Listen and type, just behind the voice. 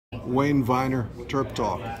Wayne Viener, Terp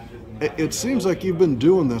Talk. It seems like you've been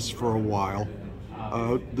doing this for a while.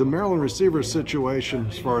 The Maryland receiver situation,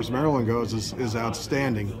 as far as Maryland goes, is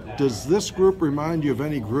outstanding. Does this group remind you of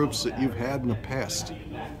any groups that you've had in the past?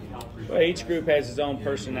 Well, each group has its own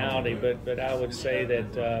personality, but I would say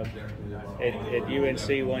that at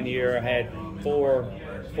UNC one year I had four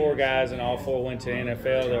guys, and all four went to the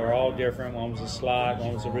NFL. They were all different. One was a slot,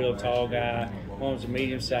 one was a real tall guy, one was a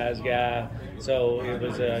medium-sized guy. So it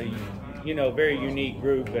was a very unique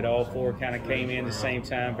group, but all four kind of came in at the same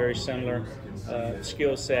time, very similar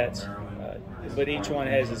skill sets. But each one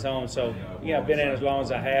has its own. So, I've been in as long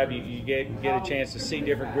as I have. You get a chance to see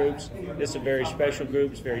different groups. This is a very special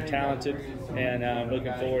group. It's very talented, and I'm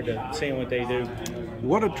looking forward to seeing what they do.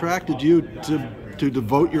 What attracted you to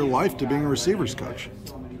devote your life to being a receivers coach?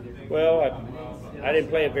 Well, I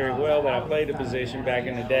didn't play it very well, but I played the position back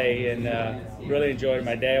in the day and really enjoyed it.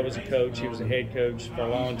 My dad was a coach. He was a head coach for a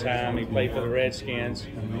long time. He played for the Redskins,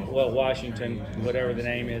 Washington, whatever the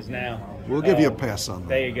name is now. We'll give you a pass on that.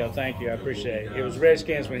 There you go. Thank you. I appreciate it. It was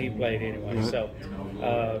Redskins when he played anyway. Right. So,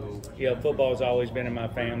 football's always been in my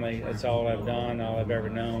family. That's all I've done, all I've ever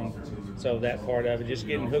known. So that part of it, just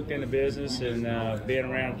getting hooked in the business and being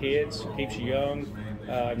around kids keeps you young.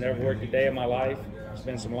 I've never worked a day in my life. It's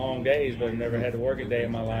been some long days, but I've never had to work a day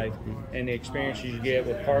in my life. And the experience you get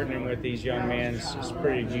with partnering with these young men is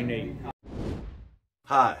pretty unique.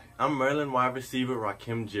 Hi, I'm Maryland wide receiver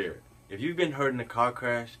Rakim Jarrett. If you've been hurt in a car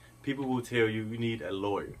crash, people will tell you need a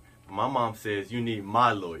lawyer. But my mom says you need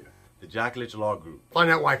my lawyer, the Jackledge Law Group. Find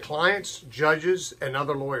out why clients, judges, and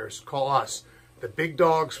other lawyers call us the big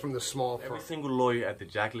dogs from the small firm. Every single lawyer at the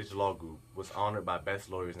Jackledge Law Group was honored by best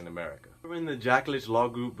lawyers in America. Hiring the Jackledge Law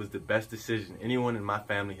Group was the best decision anyone in my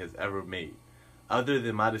family has ever made, other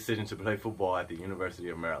than my decision to play football at the University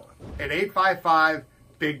of Maryland. At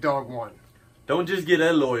 855-BIG-DOG-1. Don't just get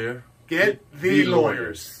a lawyer, Get the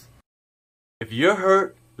lawyers. If you're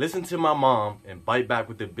hurt, listen to my mom and bite back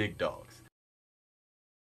with the big dogs.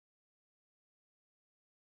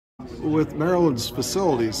 With Maryland's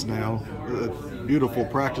facilities now, a beautiful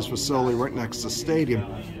practice facility right next to the stadium,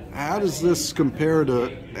 how does this compare to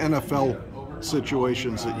NFL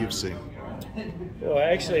situations that you've seen? Well,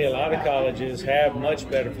 actually, a lot of colleges have much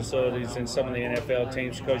better facilities than some of the NFL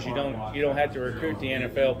teams because you don't have to recruit the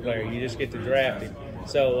NFL player. You just get to draft him.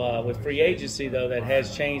 So with free agency, though, that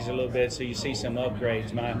has changed a little bit, so you see some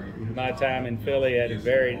upgrades. My time in Philly had a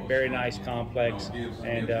very, very nice complex,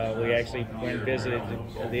 and we actually went and visited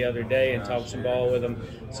the other day and talked some ball with them.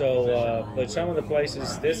 So, but some of the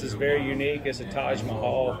places, this is very unique. It's a Taj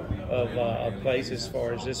Mahal of places as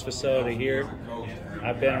far as this facility here.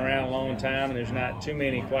 I've been around a long time, and there's not too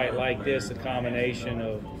many quite like this, the combination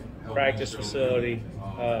of practice facility,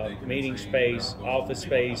 meeting space, office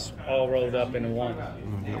space, all rolled up into one.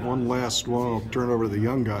 One last one, I'll turn over to the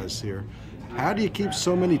young guys here. How do you keep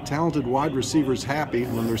so many talented wide receivers happy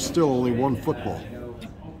when there's still only one football?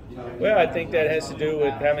 Well, I think that has to do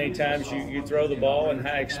with how many times you throw the ball and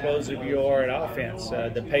how explosive you are at offense.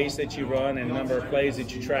 The pace that you run and the number of plays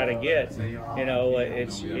that you try to get.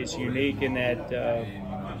 It's unique in that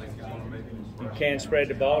you can spread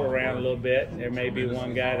the ball around a little bit. There may be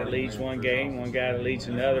one guy that leads one game, one guy that leads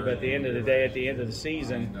another, but at the end of the day, at the end of the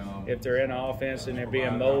season, if they're in offense and they're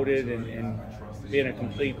being molded and being a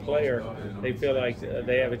complete player, they feel like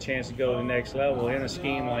they have a chance to go to the next level in a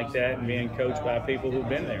scheme like that and being coached by people who've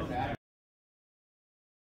been there.